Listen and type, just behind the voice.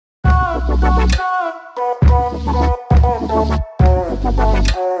Hi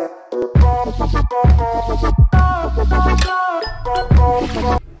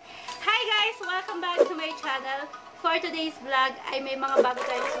guys! Welcome back to my channel. For today's vlog ay may mga bago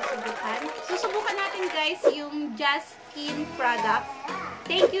tayong susubukan. Susubukan natin guys yung JAS SKIN product.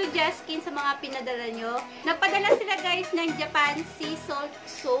 Thank you JAS SKIN sa mga pinadala nyo. Nagpadala sila guys ng Japan Sea Salt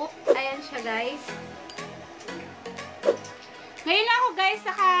Soap. Ayan siya guys. Ngayon ako guys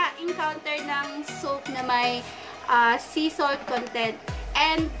naka-encounter ng soap na may sea salt content.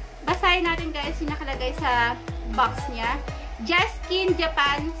 And basahin natin guys yung nakalagay sa box niya. JAS SKIN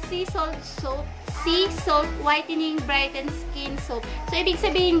Japan Sea Salt Soap. Sea Salt Whitening Brighten Skin Soap. So, ibig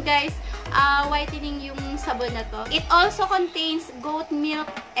sabihin guys, whitening yung sabon na to. It also contains goat milk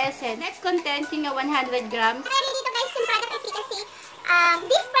essence. Next content yung 100 grams. Already dito guys yung product efficacy.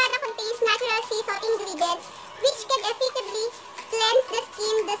 This product contains natural sea salt ingredients which can effectively cleanse the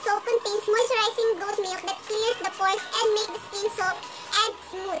skin. The soap contains moisturizing goat milk that clears the pores and make the skin soft and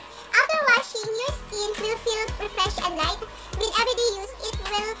smooth. After washing, your skin will feel refreshed and light. With everyday use, it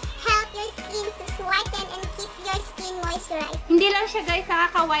will help your skin to whiten and keep your skin moisturized. Hindi lang siya guys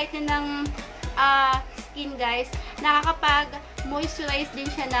nakaka-whiten ng skin guys. Nakakapag-moisturize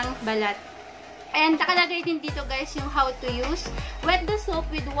din siya ng balat. And nakalagay din dito guys yung how to use. Wet the soap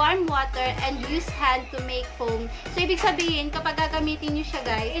with warm water and use hand to make foam. So, ibig sabihin, kapag gagamitin nyo siya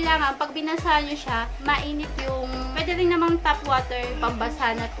guys, kailangan pag binasahan nyo siya, mainit yung, pwede rin namang tap water,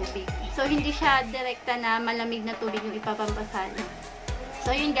 pambasa na tubig. So, hindi siya direkta na malamig na tubig yung ipapambasa nyo.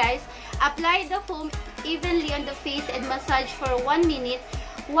 So, yun guys. Apply the foam evenly on the face and massage for 1 minute.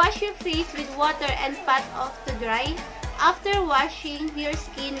 Wash your face with water and pat off to dry. After washing, your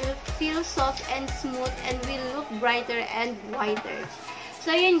skin will feel soft and smooth and will look brighter and whiter.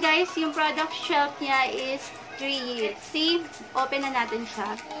 So, yun guys, yung product shelf niya is 3 years. See, open na natin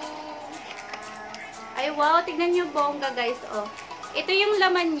siya. Ay, wow, tignan nyo bongga guys, oh. Ito yung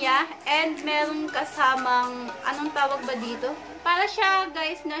laman niya and meron kasamang, anong tawag ba dito? Para siya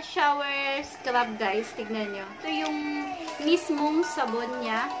guys na shower scrub guys, tignan nyo. Ito yung mismong sabon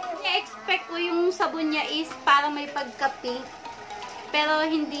niya. I-expect ko yung sabon niya is parang may pagka-pink. Pero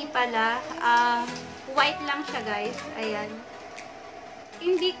hindi pala. White lang siya guys. Ayan.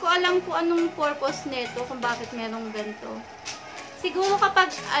 Hindi ko alam kung anong purpose nito, kung bakit merong ganito. Siguro kapag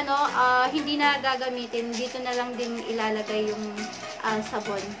hindi na gagamitin, dito na lang din ilalagay yung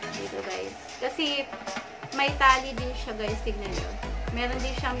sabon dito guys. Kasi may tali din siya guys. Tignan nyo. Meron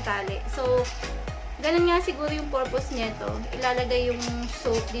din siyang tali. So, ganun nga siguro yung purpose nito. Ilalagay yung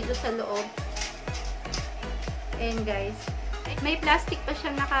soap dito sa loob. Ayan guys. May plastic pa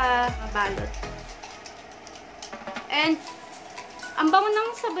siyang nakabalot. And, ang bango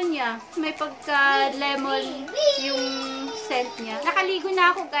ng sabon niya. May pagka-lemon yung scent niya. Nakaligo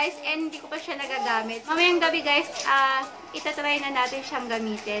na ako guys and hindi ko pa siya nagagamit. Mamayang gabi guys, itatry na natin siyang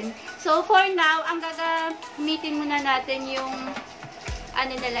gamitin. So, for now, ang gagamitin muna natin yung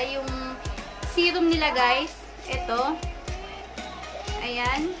yung serum nila guys. Ito.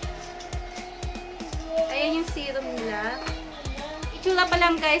 Ayan. Ayan yung serum nila. Itsura pa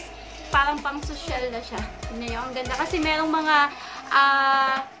lang guys, parang pang social na siya. Tignan nyo, ang ganda. Kasi merong mga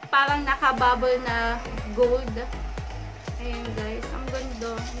parang naka-bubble na gold. Ayan guys, ang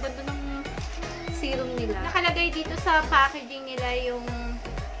ganda. Ang ganda ng serum nila. Nakalagay dito sa packaging nila yung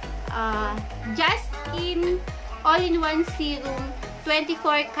JAS SKIN All-in-One Serum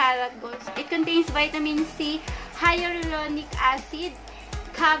 24 karat gold. It contains vitamin C, hyaluronic acid,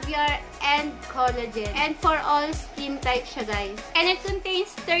 caviar, and collagen. And for all skin types siya guys. And it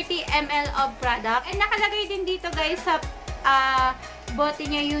contains 30 ml of product. And nakalagay din dito guys sa bote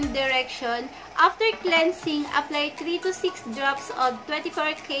niya yung direction. After cleansing, apply 3 to 6 drops of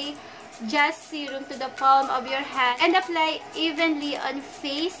 24K JAS serum to the palm of your hand and apply evenly on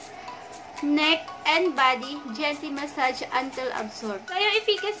face, neck, and body. Gently massage until absorbed. So, yung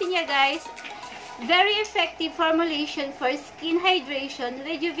efficacy niya guys, very effective formulation for skin hydration,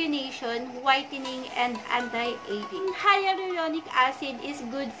 rejuvenation, whitening, and anti-aging. Hyaluronic acid is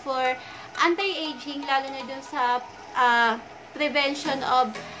good for anti-aging, lalo na dun sa prevention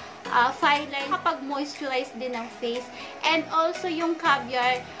of fine line kapag moisturize din ng face. And also yung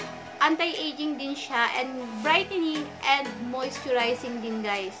caviar, anti-aging din siya and brightening and moisturizing din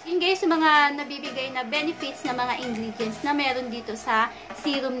guys. Yun guys yung mga nabibigay na benefits na mga ingredients na meron dito sa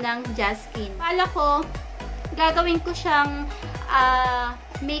serum ng JAS SKIN. Pala ko, gagawin ko siyang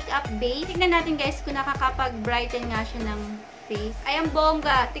makeup base. Tignan natin guys kung nakakapag-brighten nga siya ng face. Ay, ang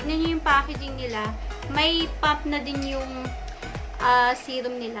bongga. Tignan nyo yung packaging nila. May pump na din yung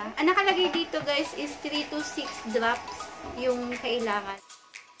serum nila. Ang nakalagay dito guys is 3 to 6 drops yung kailangan.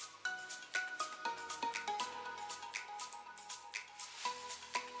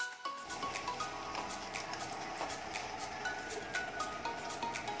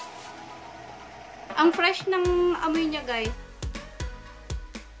 Ang fresh ng amoy niya, guys.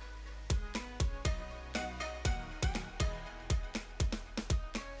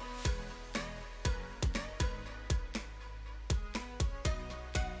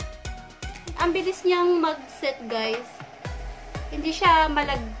 Ang bilis niyang mag-set, guys. Hindi siya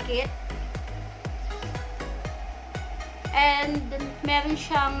malagkit. And meron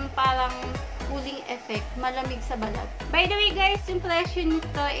siyang parang cooling effect. Malamig sa balat. By the way, guys, yung presyo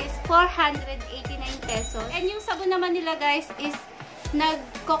nito is 489 pesos. And yung sabon naman nila, guys, is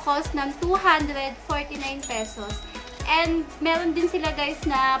nagko-cost ng 249 pesos. And meron din sila, guys,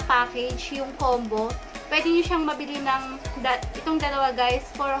 na package, yung combo. Pwede nyo siyang mabili ng itong dalawa, guys,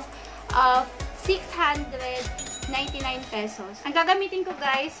 for 699 pesos. Ang gagamitin ko,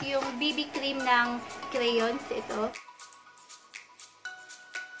 guys, yung BB cream ng crayons. Ito.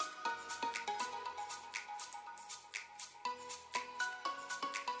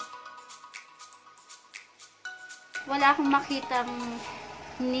 Wala akong makitang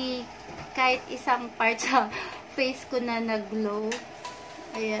ni kahit isang part sa face ko na nag-glow.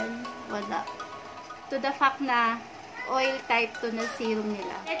 Ayan, wala. To the fact na oil type to na serum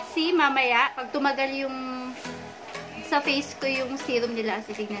nila. Let's see, mamaya, pag tumagal yung sa face ko yung serum nila,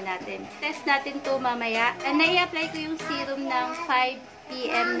 tingnan natin. Test natin to mamaya. And nai-apply ko yung serum ng 5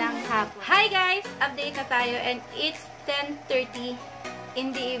 PM ng hapon. Hi guys! Update na tayo and it's 10:30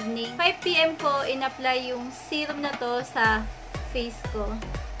 in the evening. 5 PM ko in-apply yung serum na to sa face ko.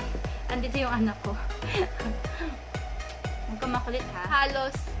 Andito yung anak ko. Huwag ka makulit ha.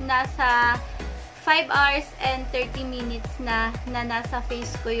 Halos nasa 5 hours and 30 minutes na nasa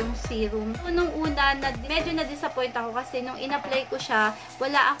face ko yung serum. Nung una, medyo na-disappoint ako kasi nung in-apply ko siya,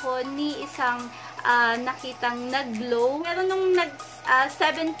 wala ako ni isang nakitang nag-glow. Pero nung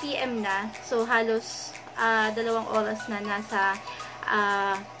 7 PM na, so halos 2 oras na nasa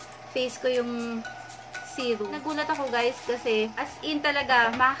face ko yung serum. Nagulat ako guys kasi as in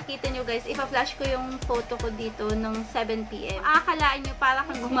talaga makikita nyo guys, ipa-flash ko yung photo ko dito ng 7 PM. Akalain nyo para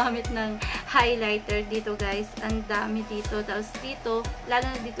kang gumamit ng highlighter dito guys. Ang dami dito. Tapos dito, lalo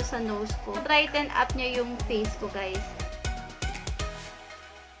na dito sa nose ko. Brighten up nyo yung face ko guys.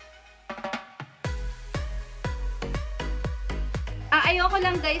 Ang ayoko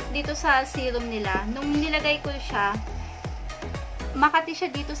lang guys dito sa serum nila, nung nilagay ko siya, makati siya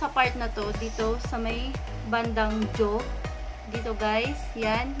dito sa part na to, dito sa may bandang jaw. Dito guys,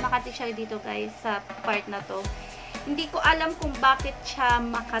 yan. Makati siya dito guys sa part na to. Hindi ko alam kung bakit siya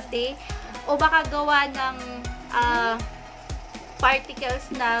makati o baka gawa ng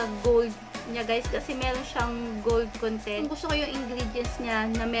particles na gold niya guys kasi meron siyang gold content. Kung gusto ko yung ingredients niya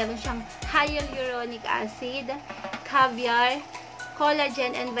na meron siyang hyaluronic acid, caviar,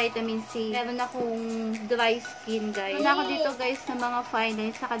 collagen and vitamin C. Meron akong dry skin, guys. Meron ako dito, guys, na mga fine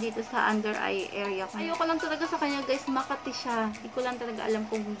lines, saka dito sa under eye area ko. Ayoko lang talaga sa kanya, guys, makati siya. Hindi ko lang talaga alam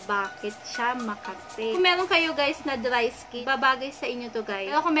kung bakit siya makati. Kung meron kayo, guys, na dry skin, babagay sa inyo to,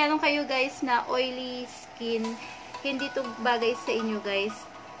 guys. Pero kung meron kayo, guys, na oily skin, hindi to bagay sa inyo, guys.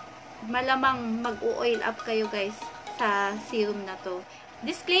 Malamang mag-oil up kayo, guys, sa serum na to.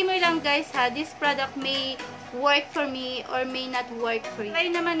 Disclaimer lang guys ha, this product may work for me or may not work for you.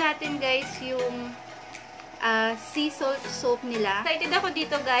 Try naman natin guys yung sea salt soap nila. Excited ako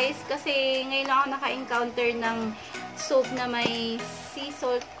dito guys kasi ngayon lang ako naka-encounter ng soap na may sea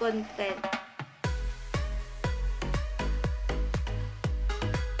salt content.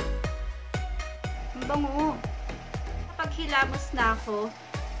 Ang bango. Kapag hilamos na ako,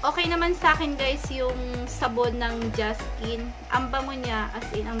 okay naman sa akin guys yung sabon ng JAS SKIN. Ang bango niya, as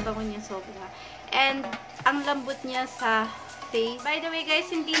in, ang bango niya sobra. And, ang lambot niya sa face. By the way guys,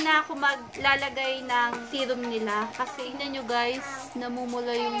 hindi na ako maglalagay ng serum nila. Kasi, tignan nyo guys,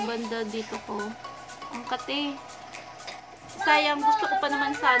 namumula yung banda dito ko. Ang kate. Sayang, gusto ko pa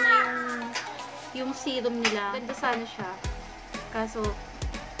naman sana yung serum nila. Ganda sana siya. Kaso,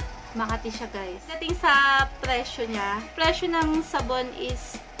 makati siya guys. Dating sa presyo niya, presyo ng sabon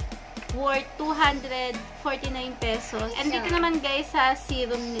is worth 249 pesos. And dito naman guys sa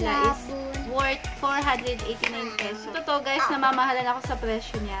serum nila is worth 489 pesos. Totoo guys, namamahalan ako sa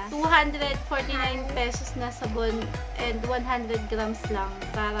presyo niya. 249 pesos na sabon and 100 grams lang.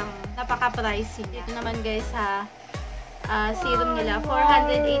 Parang napaka-pricey niya. Dito naman guys sa serum nila,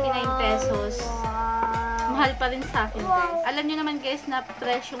 489 pesos. Mahal pa rin sa akin guys. Alam nyo naman guys na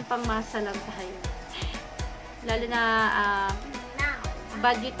presyong pangmasa lang tayo. Lalo na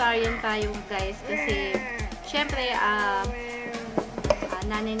budgetarian tayo guys kasi syempre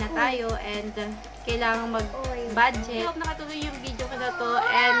nanay na tayo and kailangan mag-budget. I hope nakatuloy yung video ko na to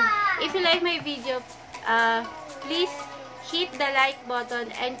and if you like my video, please hit the like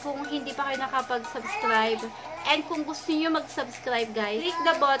button, and kung hindi pa kayo nakapag-subscribe, and kung gusto niyo mag-subscribe guys, click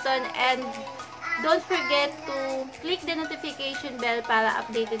the button and don't forget to click the notification bell para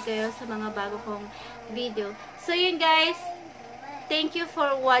updated kayo sa mga bago kong video. So yun guys, thank you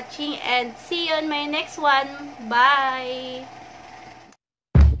for watching and see you on my next one. Bye!